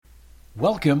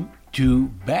Welcome to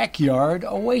Backyard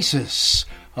Oasis,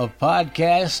 a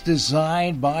podcast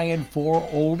designed by and for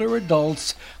older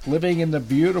adults living in the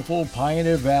beautiful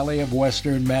Pioneer Valley of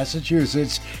Western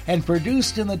Massachusetts and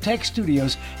produced in the tech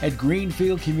studios at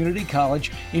Greenfield Community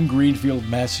College in Greenfield,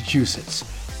 Massachusetts.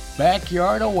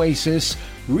 Backyard Oasis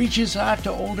reaches out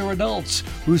to older adults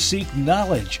who seek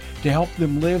knowledge to help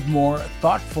them live more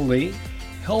thoughtfully,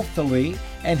 healthily,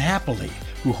 and happily,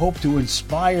 who hope to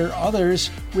inspire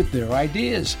others with their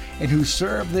ideas, and who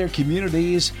serve their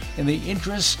communities in the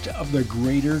interest of the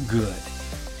greater good.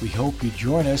 We hope you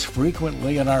join us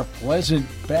frequently in our pleasant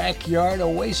backyard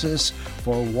oasis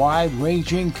for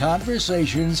wide-ranging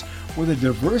conversations with a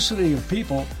diversity of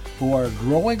people who are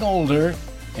growing older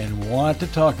and want to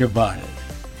talk about it.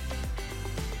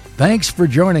 Thanks for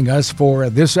joining us for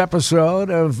this episode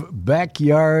of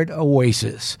Backyard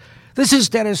Oasis. This is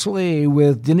Dennis Lee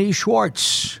with Denise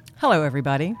Schwartz. Hello,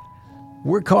 everybody.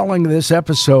 We're calling this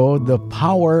episode The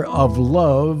Power of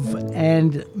Love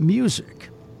and Music.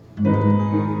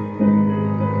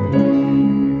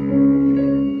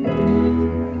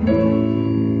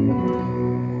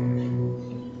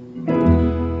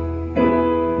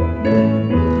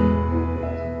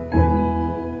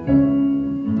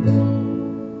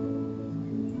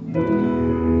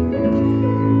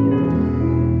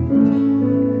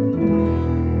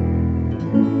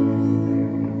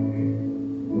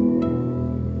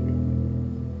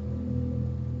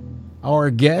 Our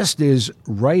guest is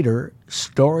writer,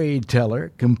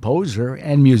 storyteller, composer,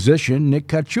 and musician Nick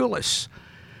Koutchoulis.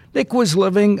 Nick was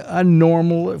living a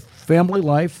normal family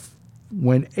life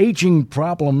when aging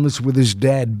problems with his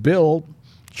dad, Bill,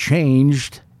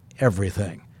 changed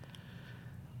everything.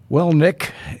 Well,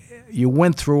 Nick, you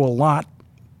went through a lot.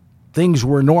 Things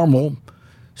were normal.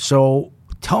 So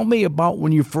tell me about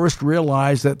when you first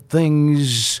realized that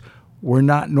things were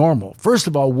not normal. First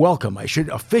of all, welcome. I should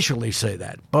officially say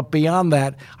that. But beyond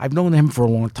that, I've known him for a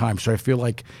long time, so I feel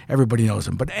like everybody knows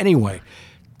him. But anyway,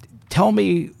 tell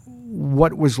me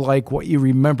what it was like, what you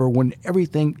remember when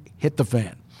everything hit the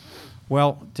fan.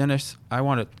 Well, Dennis, I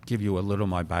want to give you a little of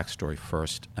my backstory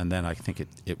first, and then I think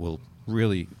it will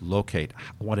really locate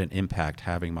what an impact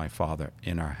having my father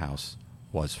in our house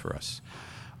was for us.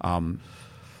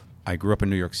 I grew up in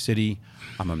New York City.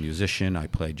 I'm a musician. I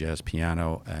play jazz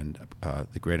piano and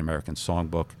the Great American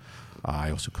Songbook. I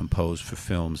also compose for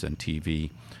films and TV.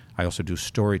 I also do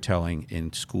storytelling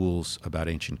in schools about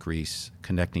ancient Greece,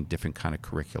 connecting different kind of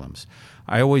curriculums.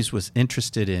 I always was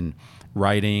interested in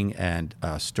writing and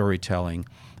storytelling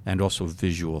and also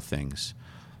visual things.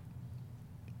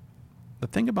 The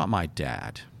thing about my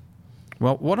dad,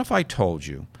 well, what if I told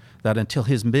you that until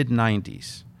his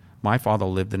mid-90s, my father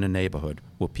lived in a neighborhood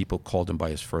where people called him by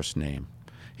his first name.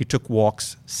 He took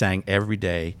walks, sang every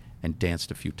day, and danced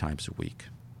a few times a week.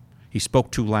 He spoke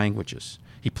 2 languages.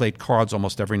 He played cards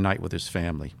almost every night with his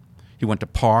family. He went to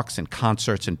parks and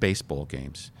concerts and baseball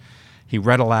games. He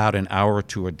read aloud an hour or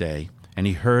 2 a day, and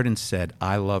he heard and said,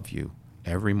 "I love you,"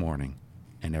 every morning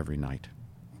and every night.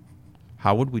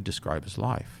 How would we describe his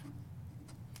life?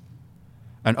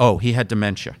 And he had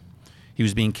dementia. He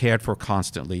was being cared for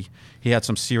constantly. He had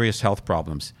some serious health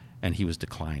problems, and he was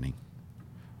declining.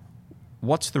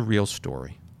 What's the real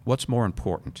story? What's more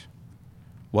important?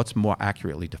 What's more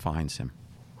accurately defines him?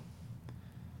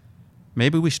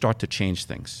 Maybe we start to change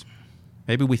things.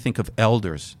 Maybe we think of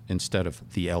elders instead of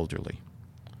the elderly.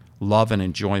 Love and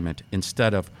enjoyment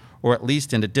instead of, or at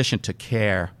least in addition to,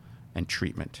 care and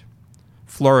treatment.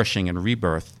 Flourishing and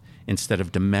rebirth instead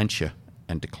of dementia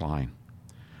and decline.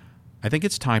 I think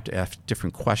it's time to ask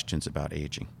different questions about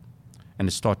aging and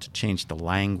to start to change the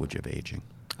language of aging.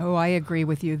 Oh, I agree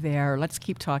with you there. Let's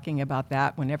keep talking about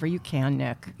that whenever you can,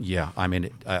 Nick. Yeah, I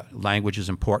mean, language is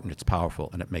important, it's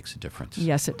powerful, and it makes a difference.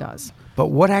 Yes, it does.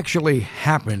 But what actually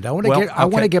happened? I want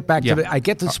to get back to I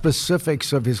get the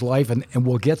specifics of his life, and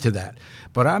we'll get to that.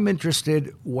 But I'm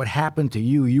interested what happened to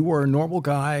you. You were a normal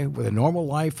guy with a normal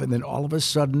life, and then all of a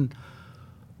sudden,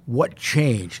 what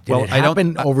changed? Did it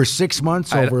happen over 6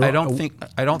 months? I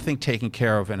don't think taking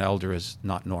care of an elder is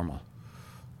not normal.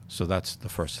 So that's the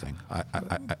first thing.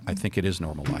 I think it is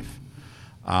normal life.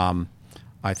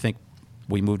 I think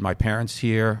we moved my parents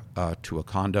here to a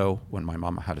condo when my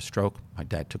mama had a stroke. My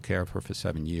dad took care of her for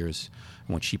 7 years.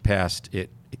 And when she passed,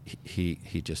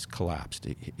 he just collapsed.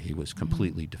 He was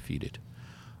completely defeated.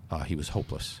 He was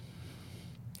hopeless.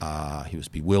 He was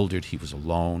bewildered. He was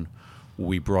alone.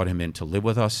 We brought him in to live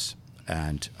with us,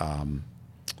 and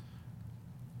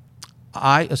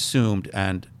I assumed,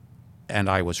 and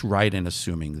I was right in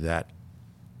assuming that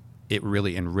it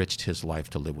really enriched his life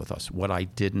to live with us. What I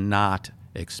did not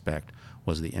expect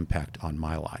was the impact on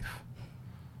my life.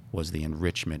 was the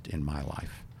enrichment in my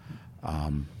life.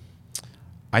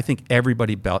 I think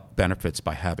everybody benefits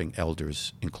by having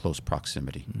elders in close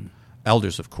proximity.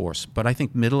 Elders, of course, but I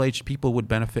think middle-aged people would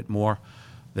benefit more.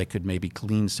 They could maybe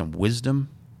glean some wisdom.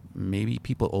 Maybe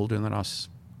people older than us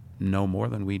know more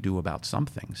than we do about some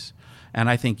things. And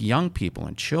I think young people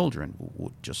and children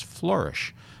would just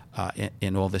flourish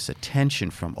in all this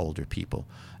attention from older people,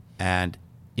 and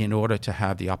in order to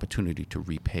have the opportunity to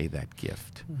repay that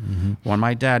gift. Mm-hmm. When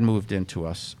my dad moved into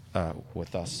us,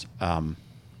 with us,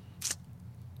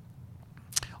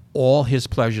 all his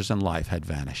pleasures in life had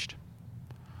vanished.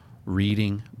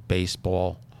 Reading,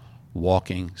 baseball,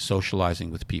 walking,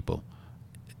 socializing with people.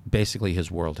 Basically,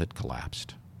 his world had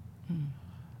collapsed. Mm.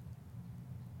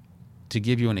 To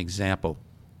give you an example,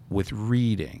 with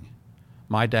reading,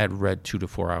 my dad read 2 to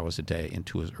 4 hours a day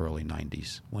into his early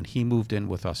 90s. When he moved in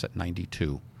with us at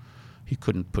 92, he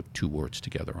couldn't put 2 words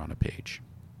together on a page.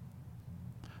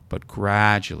 But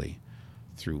gradually,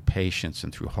 through patience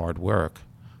and through hard work,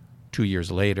 2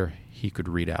 years later, he could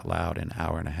read out loud an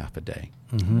hour and a half a day.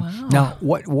 Mm-hmm. Wow. Now,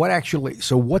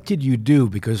 what did you do?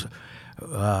 Because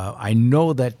I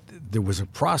know that there was a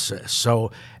process.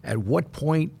 So at what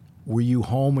point were you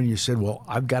home and you said, well,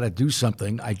 I've got to do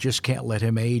something. I just can't let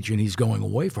him age and he's going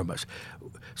away from us.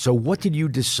 So what did you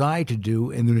decide to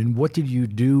do, and then what did you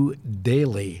do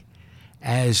daily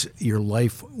as your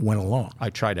life went along? I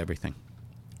tried everything.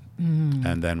 Mm.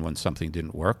 And then when something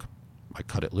didn't work, I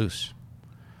cut it loose.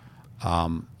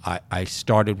 I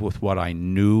started with what I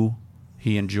knew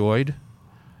he enjoyed,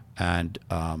 and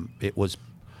it was,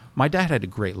 my dad had a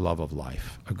great love of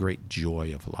life, a great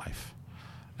joy of life,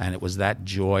 and it was that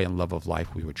joy and love of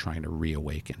life we were trying to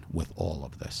reawaken with all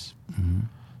of this. Mm-hmm.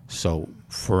 So,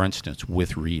 for instance,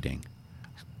 with reading,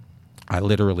 I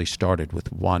literally started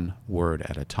with 1 word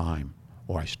at a time,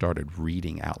 or I started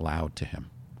reading out loud to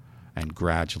him, and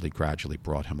gradually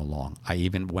brought him along. I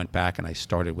even went back and I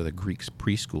started with a Greek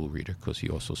preschool reader, because he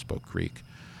also spoke Greek,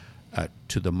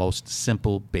 to the most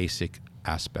simple, basic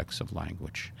aspects of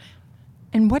language.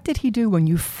 And what did he do when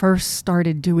you first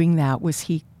started doing that? Was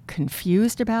he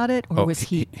confused about it, or was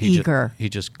he eager? He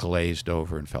just glazed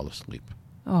over and fell asleep.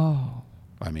 Oh.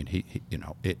 I mean,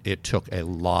 it took a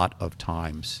lot of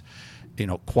times.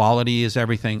 Quality is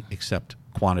everything, except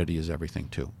quantity is everything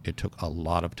too. It took a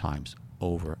lot of times,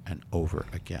 over and over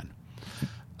again.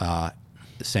 The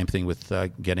same thing with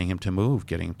getting him to move,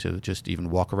 getting him to just even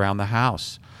walk around the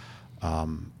house.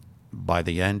 By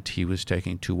the end, he was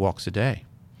taking 2 walks a day.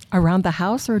 Around the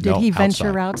house, or did he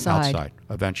venture outside? Outside.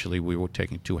 Eventually, we were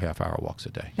taking 2 half-hour walks a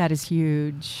day. That is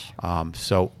huge.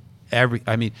 So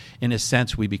in a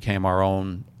sense, we became our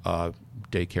own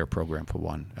daycare program for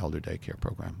one, elder daycare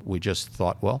program. We just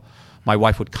thought, well, my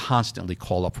wife would constantly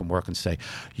call up from work and say,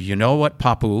 you know what,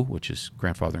 Papu, which is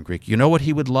grandfather in Greek, you know what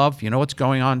he would love? You know what's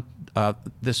going on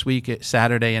this week,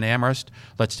 Saturday in Amherst?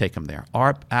 Let's take him there.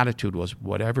 Our attitude was,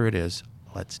 whatever it is,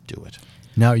 let's do it.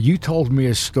 Now, you told me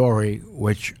a story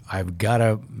which I've got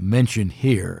to mention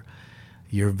here.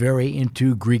 You're very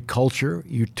into Greek culture.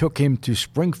 You took him to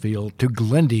Springfield, to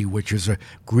Glendy, which is a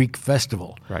Greek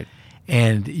festival. Right.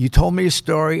 And you told me a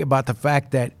story about the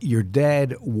fact that your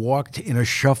dad walked in a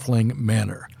shuffling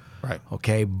manner. Right.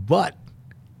 Okay, but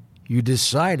you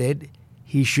decided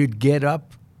he should get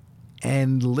up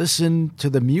and listen to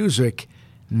the music.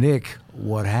 Nick,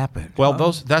 what happened? Well,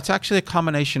 that's actually a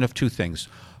combination of 2 things.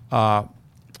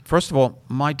 First of all,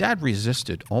 my dad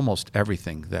resisted almost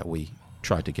everything that we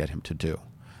tried to get him to do.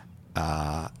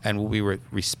 And we were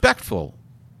respectful,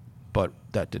 but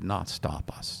that did not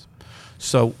stop us.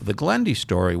 So the Glendy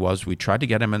story was, we tried to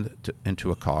get him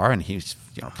into a car, and he's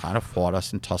kind of fought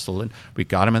us and tussled, and we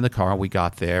got him in the car, and we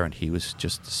got there, and he was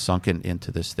just sunken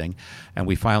into this thing. And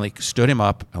we finally stood him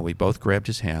up, and we both grabbed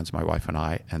his hands, my wife and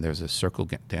I, and there's a circle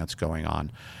dance going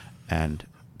on. And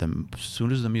as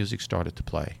soon as the music started to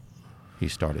play, he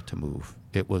started to move.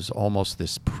 It was almost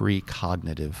this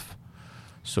precognitive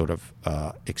sort of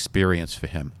experience for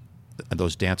him. And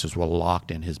those dancers were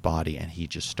locked in his body, and he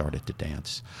just started to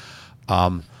dance.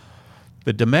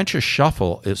 The dementia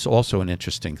shuffle is also an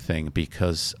interesting thing,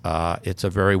 because it's a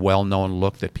very well-known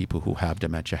look that people who have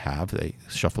dementia have. They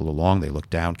shuffle along, they look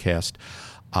downcast.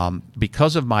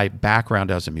 Because of my background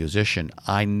as a musician,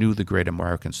 I knew the Great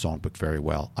American Songbook very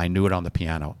well. I knew it on the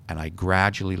piano, and I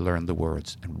gradually learned the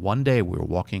words. And one day we were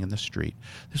walking in the street.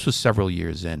 This was several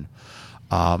years in.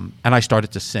 And I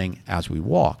started to sing as we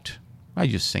walked. I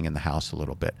used to sing in the house a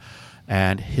little bit.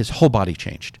 And his whole body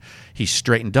changed. He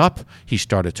straightened up. He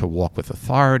started to walk with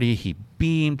authority. He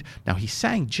beamed. Now, he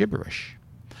sang gibberish,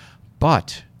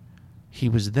 but he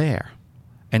was there.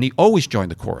 And he always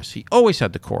joined the chorus. He always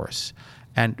had the chorus.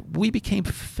 And we became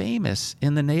famous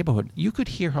in the neighborhood. You could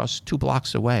hear us 2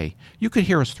 blocks away. You could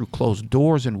hear us through closed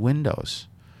doors and windows.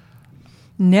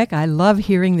 Nick, I love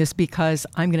hearing this because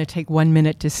I'm going to take 1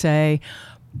 minute to say,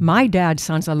 my dad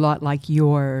sounds a lot like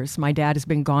yours. My dad has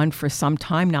been gone for some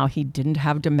time now. He didn't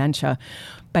have dementia,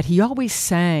 but he always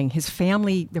sang. His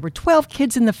family, there were 12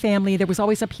 kids in the family. There was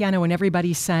always a piano and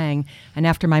everybody sang. And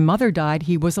after my mother died,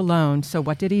 he was alone. So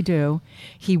what did he do?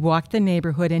 He walked the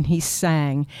neighborhood and he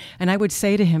sang. And I would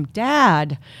say to him,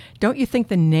 Dad, don't you think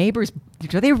the neighbors,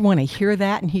 do they want to hear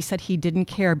that? And he said he didn't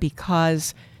care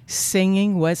because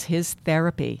singing was his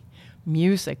therapy.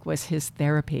 Music was his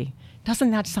therapy.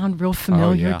 Doesn't that sound real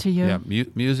familiar to you? Yeah,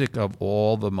 music of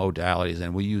all the modalities,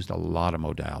 and we used a lot of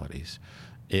modalities.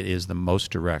 It is the most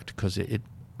direct because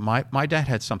my dad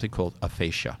had something called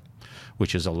aphasia,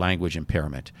 which is a language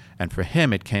impairment. And for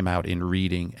him, it came out in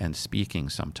reading and speaking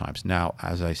sometimes. Now,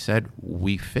 as I said,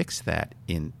 we fixed that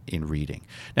in reading.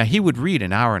 Now, he would read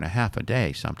an hour and a half a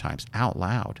day sometimes out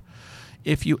loud.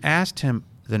 If you asked him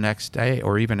the next day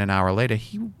or even an hour later,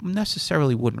 he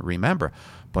necessarily wouldn't remember,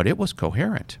 but it was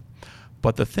coherent.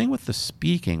 But the thing with the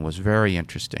speaking was very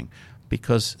interesting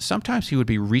because sometimes he would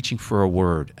be reaching for a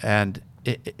word and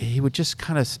he would just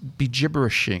kind of be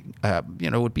gibberishing,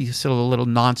 it would be sort of a little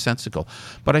nonsensical.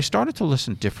 But I started to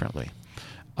listen differently.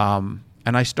 And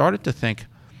I started to think,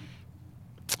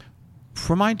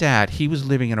 for my dad, he was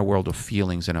living in a world of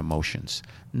feelings and emotions,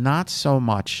 not so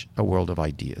much a world of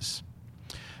ideas.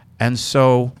 And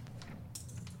so,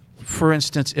 for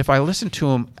instance, if I listened to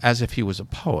him as if he was a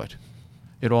poet,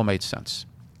 it all made sense.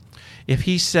 If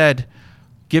he said,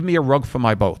 give me a rug for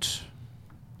my boat,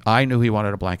 I knew he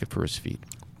wanted a blanket for his feet.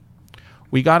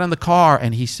 We got in the car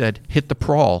and he said, hit the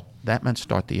prawl. That meant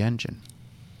start the engine.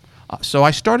 So I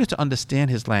started to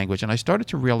understand his language and I started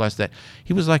to realize that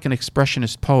he was like an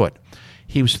expressionist poet.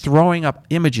 He was throwing up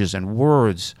images and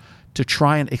words to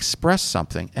try and express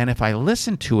something. And if I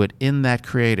listened to it in that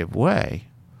creative way,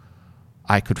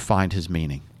 I could find his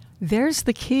meaning. There's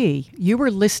the key. You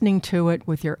were listening to it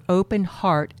with your open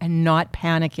heart and not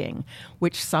panicking,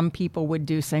 which some people would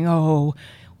do, saying, oh,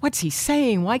 what's he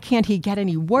saying? Why can't he get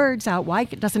any words out? Why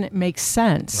doesn't it make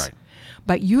sense? Right.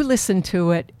 But you listened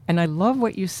to it, and I love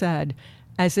what you said,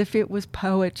 as if it was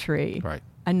poetry, right.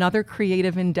 Another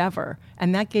creative endeavor.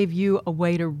 And that gave you a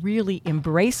way to really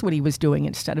embrace what he was doing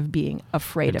instead of being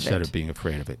afraid of it. Instead of being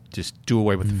afraid of it. Just do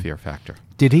away with the fear factor.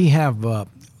 Did he have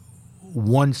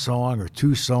one song or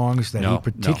 2 songs that he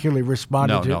particularly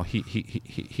responded to? No,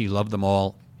 he loved them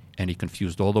all, and he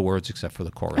confused all the words except for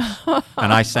the chorus.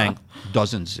 And I sang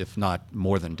dozens, if not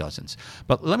more than dozens.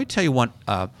 But let me tell you one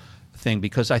thing,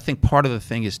 because I think part of the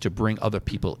thing is to bring other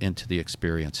people into the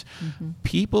experience. Mm-hmm.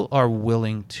 People are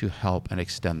willing to help and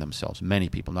extend themselves. Many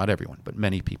people, not everyone, but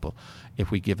many people, if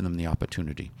we give them the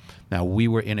opportunity. Now, we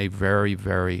were in a very,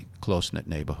 very close-knit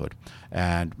neighborhood.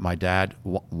 And my dad,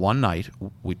 one night,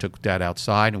 we took Dad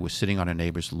outside and was sitting on a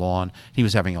neighbor's lawn. He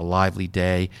was having a lively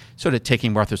day, sort of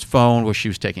taking Martha's phone where she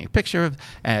was taking a picture of,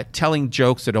 telling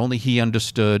jokes that only he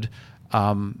understood,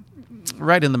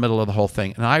 right in the middle of the whole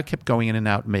thing. And I kept going in and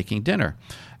out making dinner.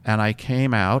 And I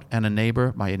came out, and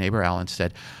my neighbor Alan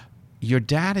said, your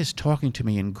dad is talking to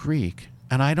me in Greek,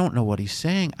 and I don't know what he's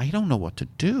saying. I don't know what to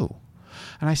do.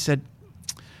 And I said,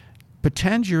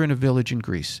 pretend you're in a village in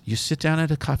Greece. You sit down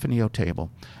at a cafaneo table,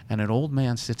 and an old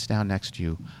man sits down next to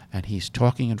you, and he's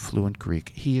talking in fluent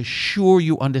Greek. He is sure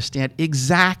you understand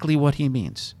exactly what he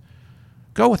means.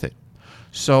 Go with it.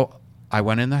 So I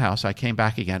went in the house. I came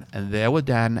back again, and there were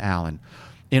Dad and Alan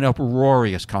in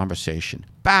uproarious conversation,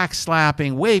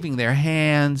 backslapping, waving their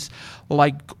hands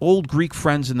like old Greek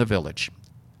friends in the village.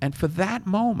 And for that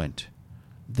moment,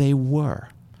 they were.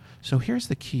 So here's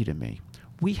the key to me.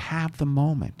 We have the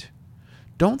moment.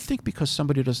 Don't think because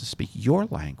somebody doesn't speak your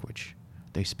language,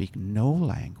 they speak no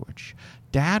language.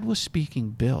 Dad was speaking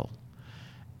Bill,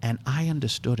 and I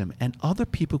understood him, and other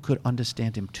people could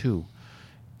understand him too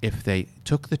if they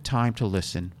took the time to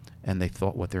listen and they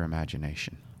thought with their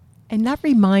imagination. And that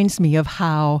reminds me of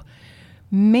how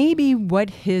maybe what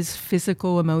his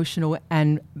physical, emotional,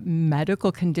 and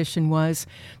medical condition was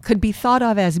could be thought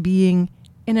of as being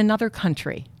in another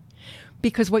country.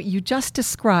 Because what you just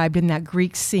described in that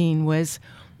Greek scene was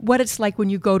what it's like when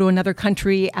you go to another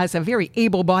country as a very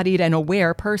able-bodied and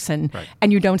aware person, right,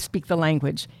 and you don't speak the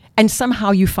language. And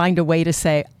somehow you find a way to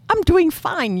say, I'm doing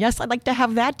fine. Yes, I'd like to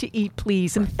have that to eat,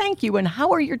 please. And thank you. And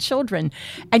how are your children?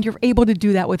 And you're able to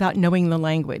do that without knowing the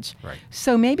language. Right.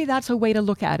 So maybe that's a way to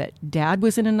look at it. Dad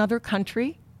was in another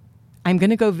country. I'm going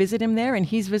to go visit him there, and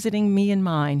he's visiting me in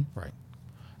mine. Right.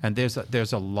 And there's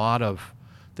a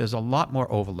lot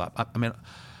more overlap. I mean,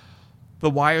 The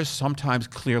wires sometimes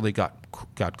clearly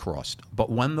got crossed, but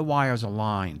when the wires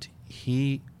aligned,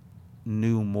 he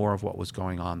knew more of what was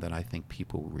going on than I think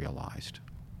people realized.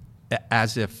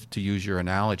 As if, to use your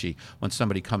analogy, when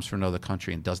somebody comes from another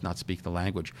country and does not speak the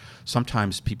language,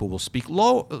 sometimes people will speak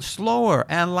slower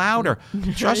and louder.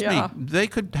 Trust me, they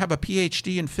could have a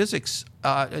PhD in physics.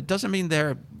 It doesn't mean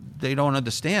they don't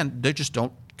understand. They just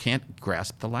can't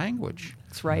grasp the language.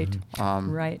 That's right.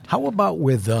 Right. How about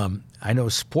with, I know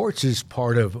sports is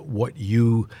part of what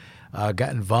you got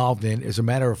involved in. As a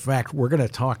matter of fact, we're going to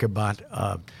talk about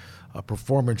a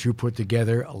performance you put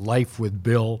together, Life with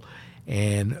Bill.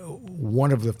 And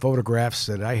one of the photographs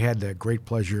that I had the great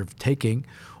pleasure of taking,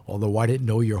 although I didn't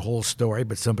know your whole story,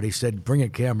 but somebody said, bring a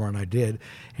camera, and I did.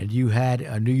 And you had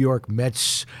a New York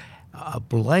Mets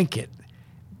blanket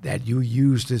that you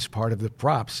used as part of the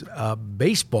props.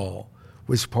 Baseball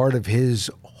was part of his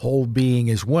whole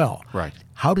being as well. Right.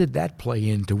 How did that play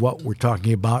into what we're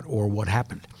talking about or what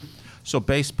happened? So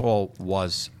baseball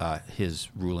was his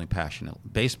ruling passion.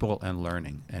 Baseball and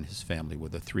learning and his family were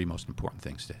the three most important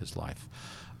things to his life.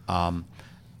 And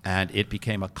it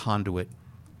became a conduit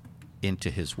into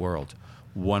his world.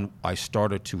 When I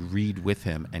started to read with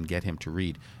him and get him to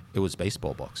read, it was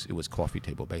baseball books. It was coffee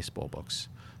table baseball books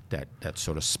that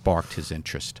sort of sparked his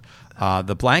interest.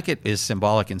 The blanket is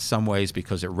symbolic in some ways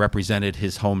because it represented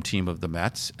his home team of the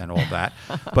Mets and all that.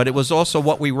 But it was also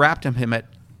what we wrapped him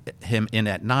in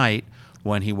at night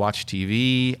when he watched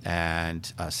TV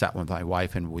and sat with my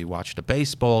wife and we watched a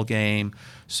baseball game.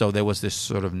 So there was this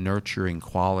sort of nurturing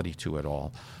quality to it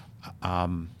all.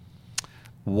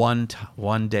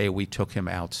 One day we took him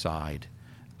outside.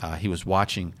 He was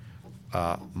watching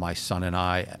my son and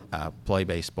I play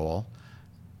baseball,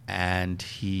 and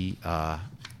he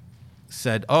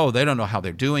said, "Oh, they don't know how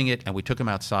they're doing it." And we took him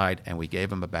outside and we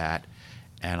gave him a bat,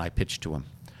 and I pitched to him.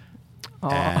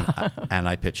 And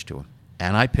I pitched to him,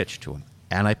 and I pitched to him,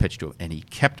 and I pitched to him, and he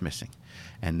kept missing.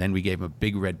 And then we gave him a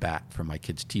big red bat from my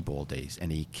kids' T-ball days,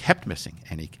 and he kept missing.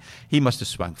 And he must have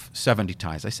swung 70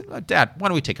 times. I said, "Dad, why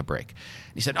don't we take a break?"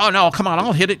 And he said, "Oh, no, come on,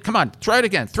 I'll hit it. Come on, throw it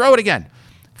again.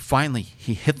 Finally,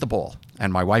 he hit the ball,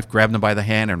 and my wife grabbed him by the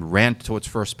hand and ran towards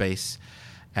first base.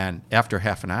 And after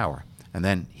half an hour, and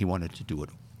then he wanted to do it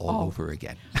all over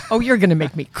again. Oh, you're going to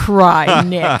make me cry,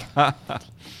 Nick.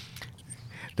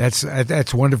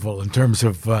 That's wonderful in terms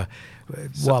of,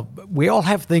 well, we all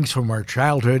have things from our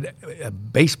childhood.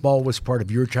 Baseball was part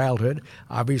of your childhood,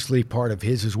 obviously part of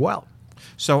his as well.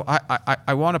 So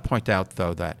I want to point out,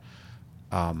 though, that,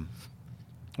 I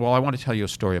want to tell you a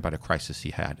story about a crisis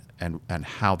he had and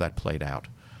how that played out,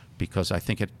 because I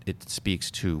think it speaks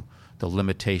to the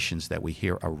limitations that we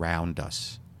hear around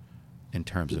us in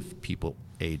terms of people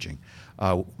aging.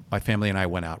 My family and I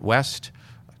went out west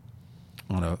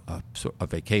on a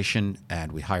vacation,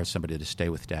 and we hired somebody to stay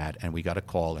with Dad, and we got a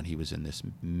call, and he was in this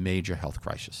major health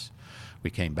crisis. We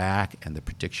came back, and the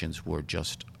predictions were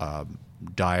just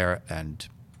dire and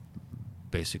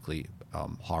basically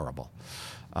horrible.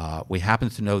 We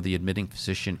happened to know the admitting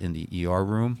physician in the ER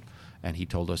room, and he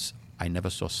told us, "I never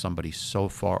saw somebody so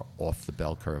far off the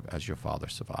bell curve as your father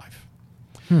survive."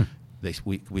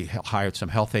 We hired some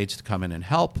health aides to come in and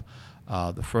help.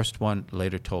 The first one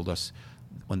later told us,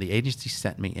 when the agency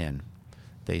sent me in,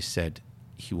 they said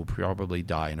he will probably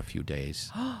die in a few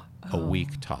days, a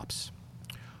week tops.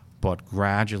 But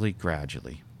gradually,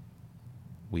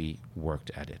 we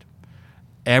worked at it.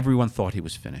 Everyone thought he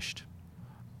was finished.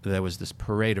 There was this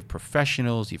parade of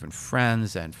professionals, even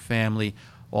friends and family,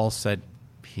 all said,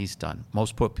 "He's done."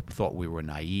 Most poor people thought we were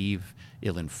naive,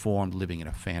 ill-informed, living in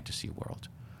a fantasy world.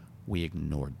 We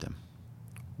ignored them.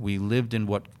 We lived in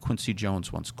what Quincy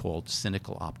Jones once called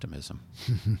cynical optimism.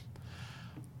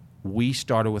 We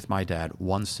started with my dad,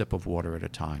 one sip of water at a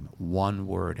time, one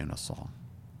word in a song.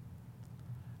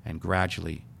 And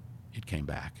gradually, it came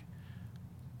back.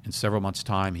 In several months'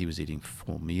 time, he was eating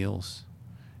full meals.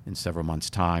 In several months'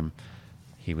 time,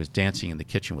 he was dancing in the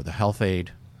kitchen with a health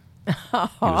aide. He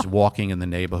was walking in the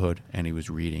neighborhood, and he was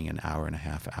reading an hour and a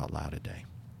half out loud a day.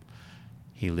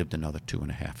 He lived another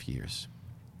 2.5 years.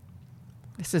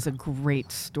 This is a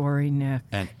great story, Nick.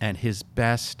 And his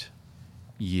best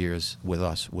years with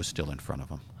us were still in front of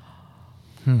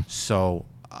him. So,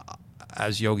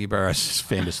 as Yogi Berra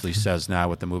famously says now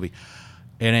with the movie,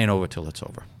 it ain't over till it's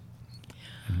over.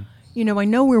 You know, I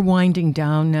know we're winding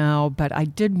down now, but I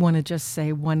did want to just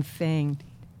say one thing.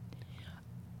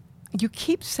 You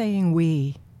keep saying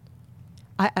we.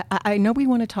 I know we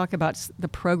want to talk about the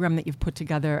program that you've put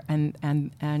together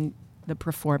and the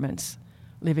performance,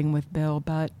 Living with Bill,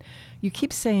 but you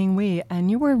keep saying we, and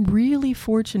you were really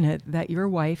fortunate that your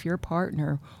wife, your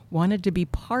partner, wanted to be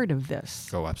part of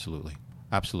this. Oh, absolutely.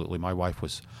 Absolutely. My wife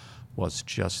was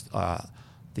just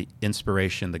the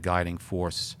inspiration, the guiding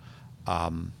force.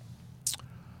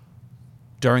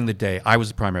 During the day, I was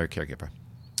the primary caregiver.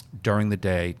 During the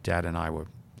day, Dad and I were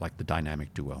like the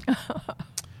dynamic duo.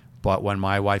 But when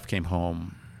my wife came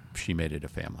home, she made it a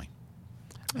family.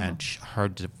 And her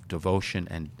devotion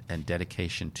and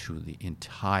dedication to the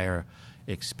entire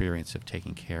experience of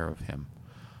taking care of him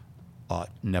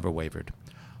never wavered.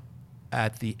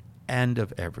 At the end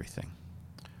of everything,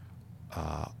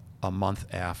 a month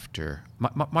after,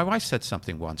 my wife said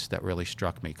something once that really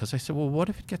struck me, because I said, well, what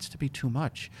if it gets to be too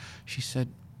much? She said,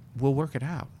 we'll work it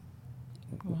out.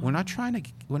 Wow. We're not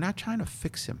trying to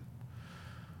fix him.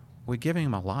 We're giving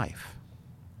him a life.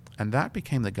 And that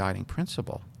became the guiding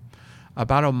principle.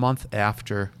 About a month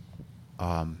after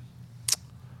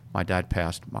my dad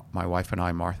passed, my wife and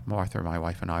I, Martha, my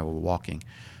wife and I were walking,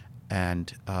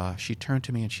 and she turned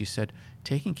to me and she said,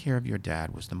 taking care of your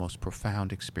dad was the most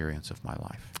profound experience of my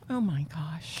life. Oh my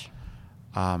gosh.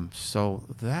 So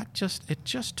that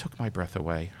just took my breath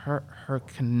away. Her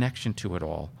connection to it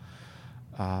all.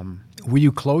 Were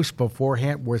you close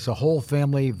beforehand? Was the whole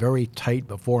family very tight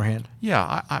beforehand?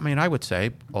 Yeah, I mean, I would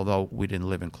say, although we didn't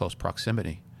live in close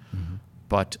proximity,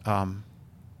 but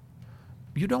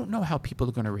you don't know how people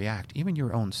are going to react, even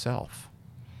your own self.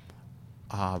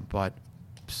 But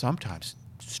sometimes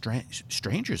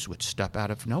strangers would step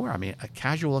out of nowhere. I mean,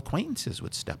 casual acquaintances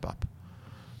would step up.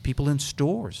 People in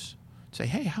stores say,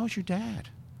 hey, how's your dad?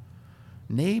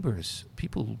 Neighbors,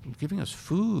 people giving us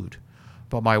food.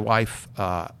 But my wife,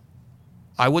 I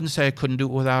wouldn't say I couldn't do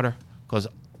it without her, because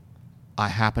I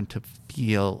happen to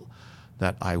feel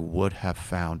that I would have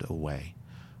found a way.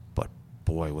 But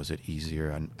boy, was it easier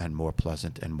and more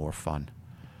pleasant and more fun.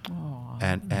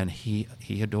 Aww. And he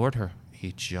adored her.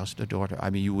 He just adored her. I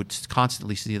mean, you would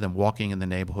constantly see them walking in the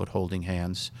neighborhood holding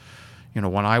hands. You know,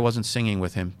 when I wasn't singing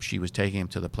with him, she was taking him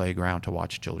to the playground to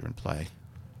watch children play.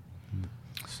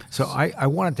 So I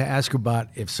wanted to ask about,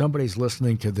 if somebody's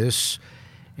listening to this,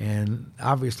 and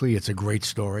obviously it's a great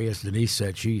story. As Denise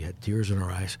said, she had tears in her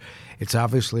eyes. It's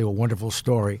obviously a wonderful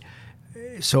story.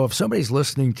 So if somebody's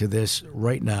listening to this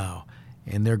right now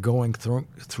and they're going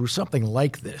through something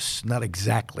like this, not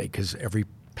exactly, because every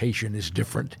patient is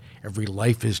different, every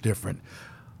life is different,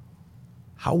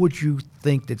 how would you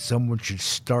think that someone should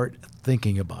start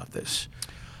thinking about this?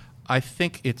 I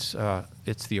think it's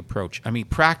the approach. I mean,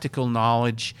 practical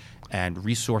knowledge and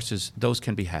resources, those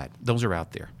can be had. Those are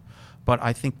out there. But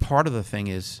I think part of the thing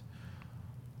is,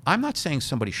 I'm not saying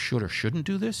somebody should or shouldn't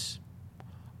do this.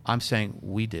 I'm saying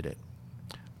we did it.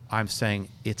 I'm saying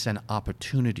it's an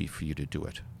opportunity for you to do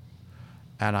it.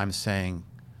 And I'm saying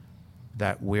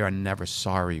that we are never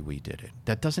sorry we did it.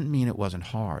 That doesn't mean it wasn't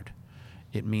hard.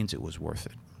 It means it was worth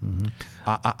it. Mm-hmm.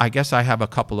 I guess I have a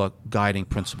couple of guiding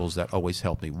principles that always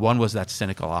help me. One was that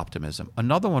cynical optimism.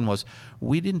 Another one was,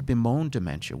 we didn't bemoan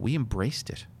dementia. We embraced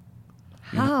it.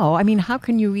 How? I mean, how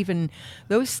can you even,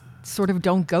 those sort of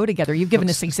don't go together. You've given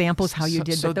us examples how you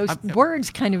did, but those words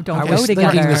kind of don't go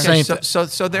together. The same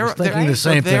so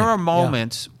there are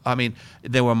moments, I mean,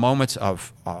 there were moments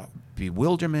of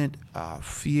bewilderment,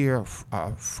 fear,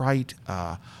 fright.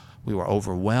 We were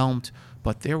overwhelmed.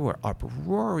 But there were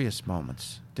uproarious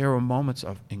moments. There were moments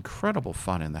of incredible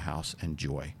fun in the house and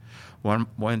joy. When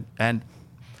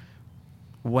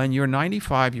your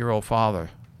 95-year-old father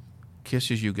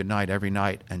kisses you goodnight every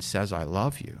night and says, I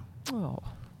love you,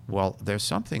 well, there's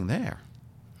something there.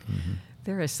 Mm-hmm.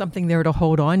 There is something there to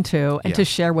hold on to and to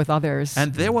share with others.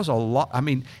 And there was a lot. I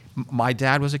mean, my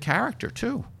dad was a character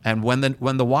too. And when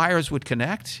the wires would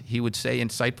connect, he would say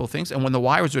insightful things. And when the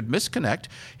wires would misconnect,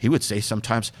 he would say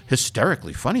sometimes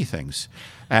hysterically funny things.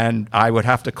 And I would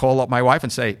have to call up my wife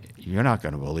and say, you're not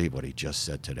going to believe what he just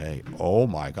said today. Oh,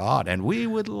 my God. And we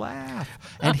would laugh.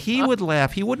 And he would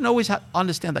laugh. He wouldn't always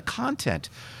understand the content,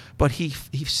 but he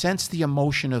sensed the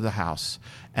emotion of the house.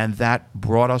 And that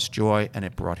brought us joy, and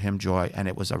it brought him joy, and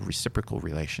it was a reciprocal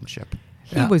relationship.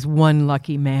 He was one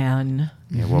lucky man.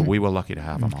 Yeah, well, we were lucky to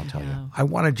have him, I'll tell you. I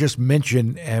want to just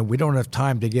mention, and we don't have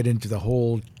time to get into the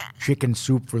whole chicken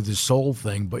soup for the soul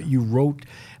thing, but you wrote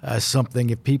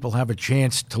something, if people have a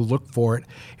chance to look for it,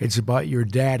 it's about your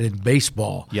dad in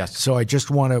baseball. Yes. So I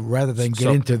just want to, rather than get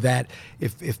into that,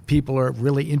 if people are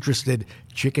really interested,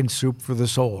 Chicken Soup for the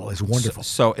Soul is wonderful.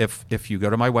 So if you go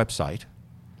to my website,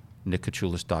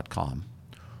 nickkatchoulis.com,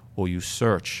 or you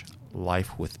search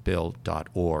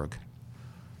lifewithbill.org,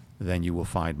 then you will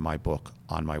find my book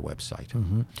on my website.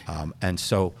 Mm-hmm. And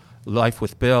so Life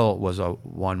with Bill was a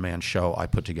one-man show I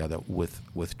put together with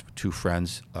two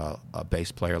friends, a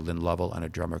bass player, Lynn Lovell, and a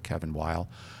drummer, Kevin Weil.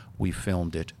 We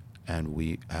filmed it and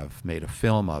we have made a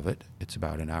film of it. It's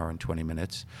about an hour and 20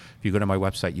 minutes. If you go to my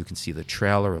website, you can see the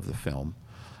trailer of the film.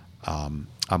 I'm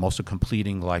also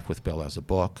completing Life with Bill as a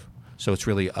book. So it's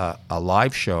really a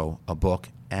live show, a book,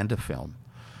 and a film.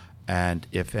 And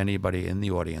if anybody in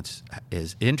the audience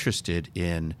is interested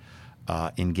in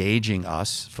engaging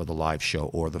us for the live show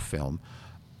or the film,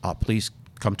 please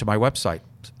come to my website.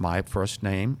 My first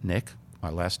name, Nick, my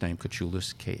last name,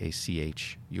 Kachulis,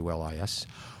 Kachulis,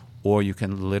 or you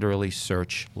can literally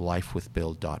search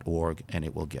lifewithbill.org and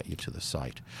it will get you to the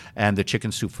site. And the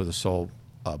Chicken Soup for the Soul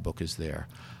book is there.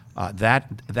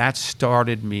 That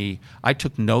started me. I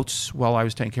took notes while I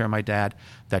was taking care of my dad.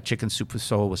 That Chicken Soup for the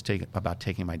Soul was about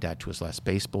taking my dad to his last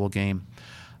baseball game.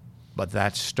 But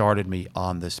that started me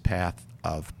on this path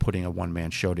of putting a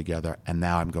one-man show together, and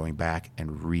now I'm going back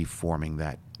and reforming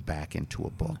that back into a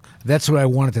book. That's what I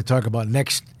wanted to talk about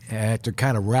next. To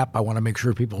kind of wrap, I want to make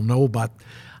sure people know about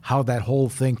how that whole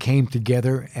thing came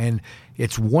together. And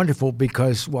it's wonderful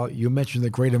because, well, you mentioned the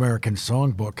Great American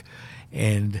Songbook,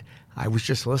 and I was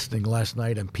just listening last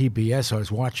night on PBS. I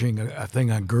was watching a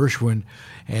thing on Gershwin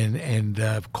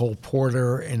and Cole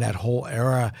Porter and that whole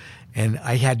era, and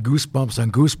I had goosebumps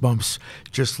on goosebumps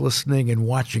just listening and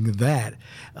watching that.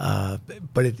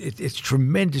 But it's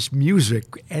tremendous music,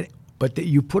 but that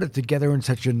you put it together in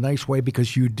such a nice way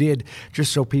because you did,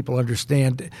 just so people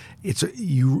understand,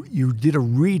 you did a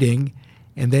reading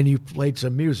and then you played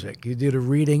some music. You did a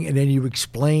reading and then you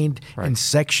explained in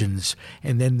sections,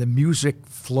 and then the music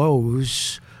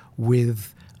flows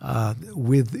with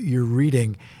your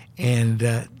reading. And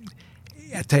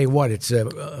I tell you what, it's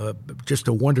just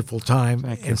a wonderful time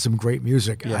and some great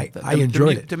music. Yeah, I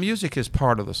enjoyed it. The music is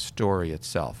part of the story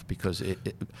itself because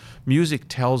music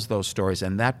tells those stories,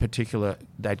 and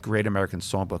that Great American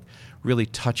Songbook really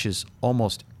touches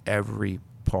almost every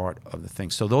part of the thing.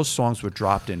 So those songs were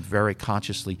dropped in very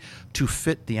consciously to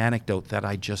fit the anecdote that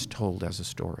I just told as a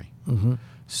story. Mm-hmm.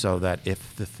 So that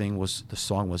if the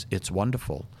song was "It's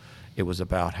Wonderful," it was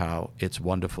about how it's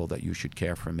wonderful that you should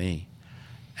care for me.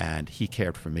 And he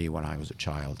cared for me when I was a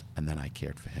child, and then I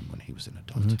cared for him when he was an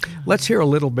adult. Mm-hmm. Let's hear a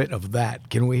little bit of that.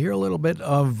 Can we hear a little bit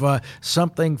of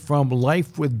something from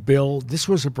Life with Bill? This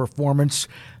was a performance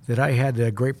that I had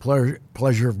the great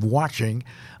pleasure of watching.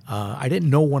 I didn't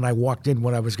know when I walked in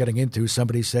what I was getting into.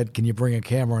 Somebody said, "Can you bring a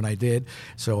camera?" And I did.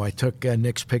 So I took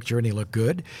Nick's picture, and he looked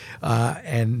good,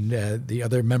 and the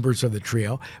other members of the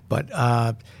trio. But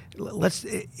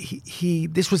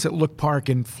this was at Look Park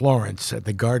in Florence at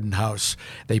the Garden House.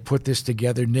 They put this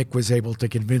together. Nick was able to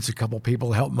convince a couple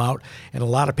people to help him out, and a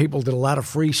lot of people did a lot of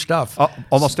free stuff.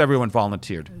 Almost everyone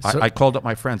volunteered. I called up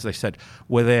my friends. They said,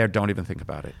 "We're there. Don't even think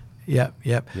about it." Yeah.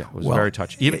 Yeah, it was very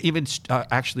touching. Even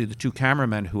actually, the two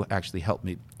cameramen who actually helped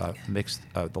me mix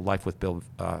the Life with Bill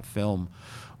film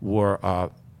were.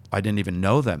 I didn't even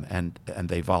know them, and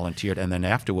they volunteered. And then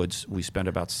afterwards, we spent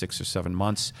about 6 or 7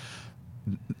 months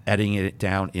editing it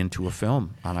down into a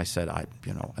film. And I said,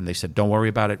 and they said, "Don't worry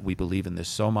about it. We believe in this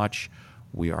so much.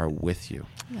 We are with you."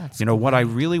 What I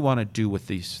really want to do with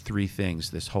these three things,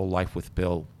 this whole Life with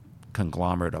Bill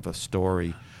conglomerate of a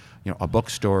story, a book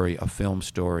story, a film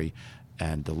story,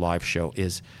 and the live show,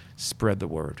 is spread the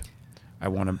word. I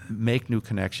want to make new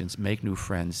connections, make new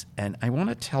friends, and I want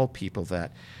to tell people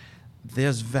that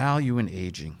there's value in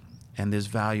aging, and there's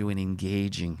value in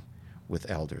engaging with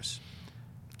elders.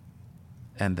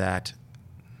 And that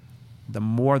the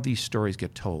more these stories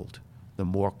get told, the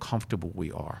more comfortable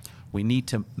we are. We need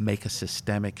to make a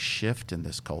systemic shift in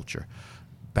this culture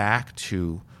back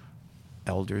to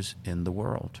elders in the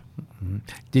world. Mm-hmm.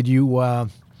 Did you,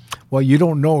 well, you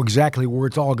don't know exactly where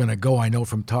it's all going to go. I know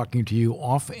from talking to you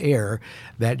off air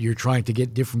that you're trying to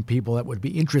get different people that would be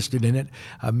interested in it.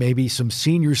 Maybe some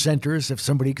senior centers, if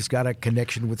somebody's got a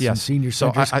connection with some senior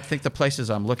centers. So I think the places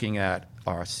I'm looking at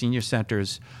are senior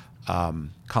centers,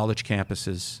 college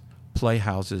campuses,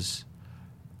 playhouses.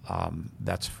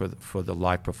 That's for the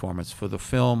live performance. For the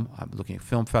film, I'm looking at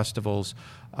film festivals,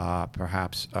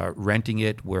 perhaps renting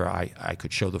it where I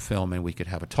could show the film and we could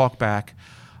have a talk back.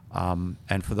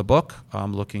 And for the book,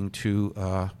 I'm looking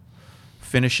to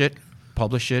finish it,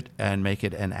 publish it, and make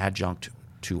it an adjunct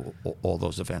to all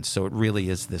those events. So it really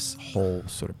is this whole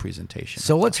sort of presentation.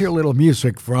 So let's hear a little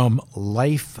music from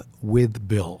Life with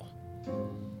Bill.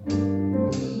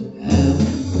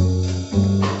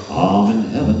 I'm in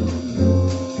heaven.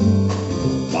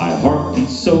 My heart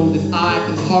beats so that I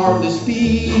can hardly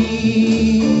speak,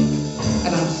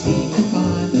 and I seem to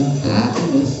find the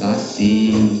happiness I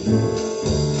see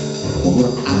when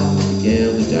we're out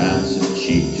together dancing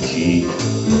cheek to cheek.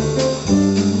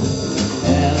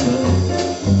 Heaven,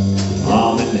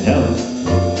 I'm in heaven.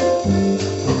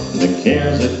 The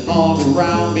cares at home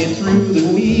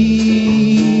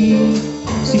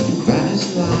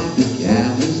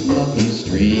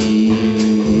me.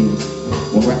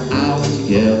 When we're out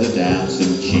together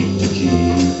dancing cheek to cheek.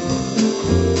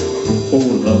 Oh,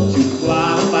 love to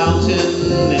climb a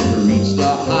mountain and reach the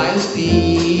highest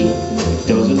peak. It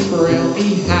doesn't thrill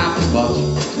me half as much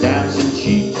as dancing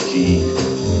cheek to cheek.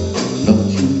 Love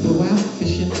to go out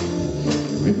fishing,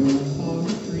 the river or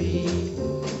the creek.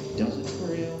 Doesn't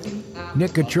thrill me half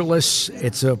Nick Kachulis,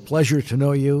 it's a pleasure to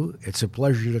know you. It's a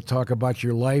pleasure to talk about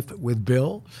your life with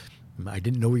Bill. I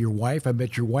didn't know your wife. I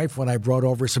met your wife when I brought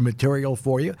over some material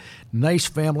for you. Nice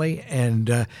family,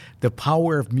 and the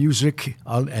power of music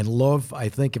and love. I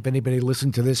think if anybody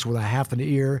listened to this with a half an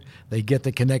ear, they get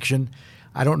the connection.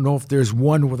 I don't know if there's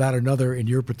one without another in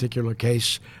your particular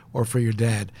case or for your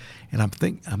dad. And I'm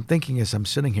thinking as I'm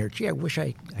sitting here, gee, I wish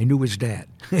I knew his dad.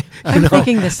 I'm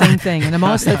thinking the same thing. And I'm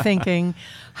also thinking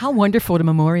how wonderful to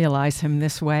memorialize him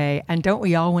this way. And don't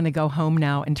we all want to go home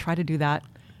now and try to do that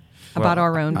about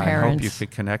our own parents? I hope you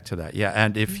could connect to that. Yeah,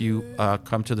 and if you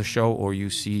come to the show or you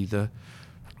see the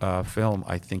film,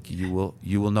 I think you will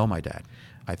know my dad.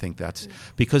 I think that's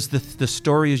because the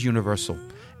story is universal.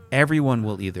 Everyone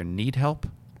will either need help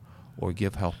or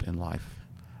give help in life.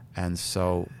 And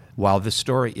so while the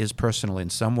story is personal in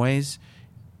some ways,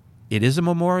 it is a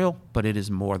memorial, but it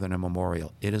is more than a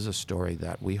memorial. It is a story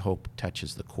that we hope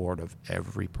touches the chord of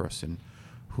every person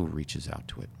who reaches out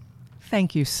to it.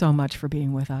 Thank you so much for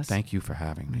being with us. Thank you for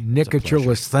having me. Nick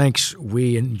Kachulis, thanks.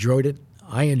 We enjoyed it.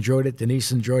 I enjoyed it.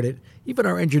 Denise enjoyed it. Even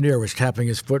our engineer was tapping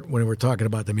his foot when we were talking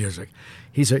about the music.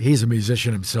 He's a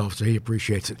musician himself, so he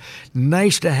appreciates it.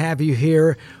 Nice to have you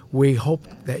here. We hope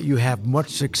that you have much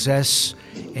success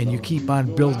and you keep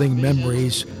on building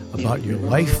memories about your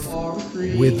life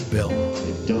with Bill.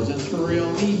 It doesn't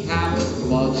thrill me half as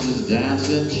much as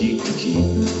dancing cheek to cheek.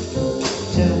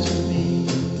 Tells me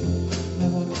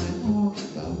what my heart's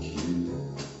about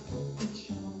you. It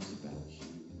shows about you.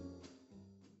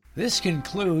 This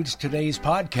concludes today's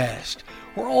podcast.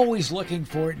 We're always looking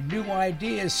for new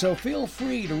ideas, so feel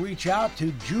free to reach out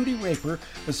to Judy Raper,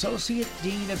 Associate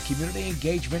Dean of Community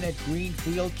Engagement at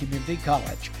Greenfield Community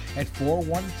College at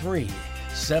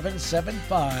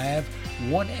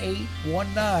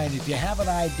 413-775-1819. If you have an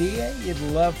idea you'd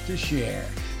love to share.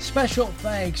 Special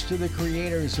thanks to the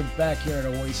creators of Backyard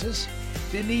Oasis,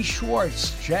 Denise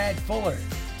Schwartz, Chad Fuller,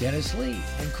 Dennis Lee,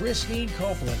 and Christine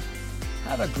Copeland.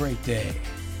 Have a great day.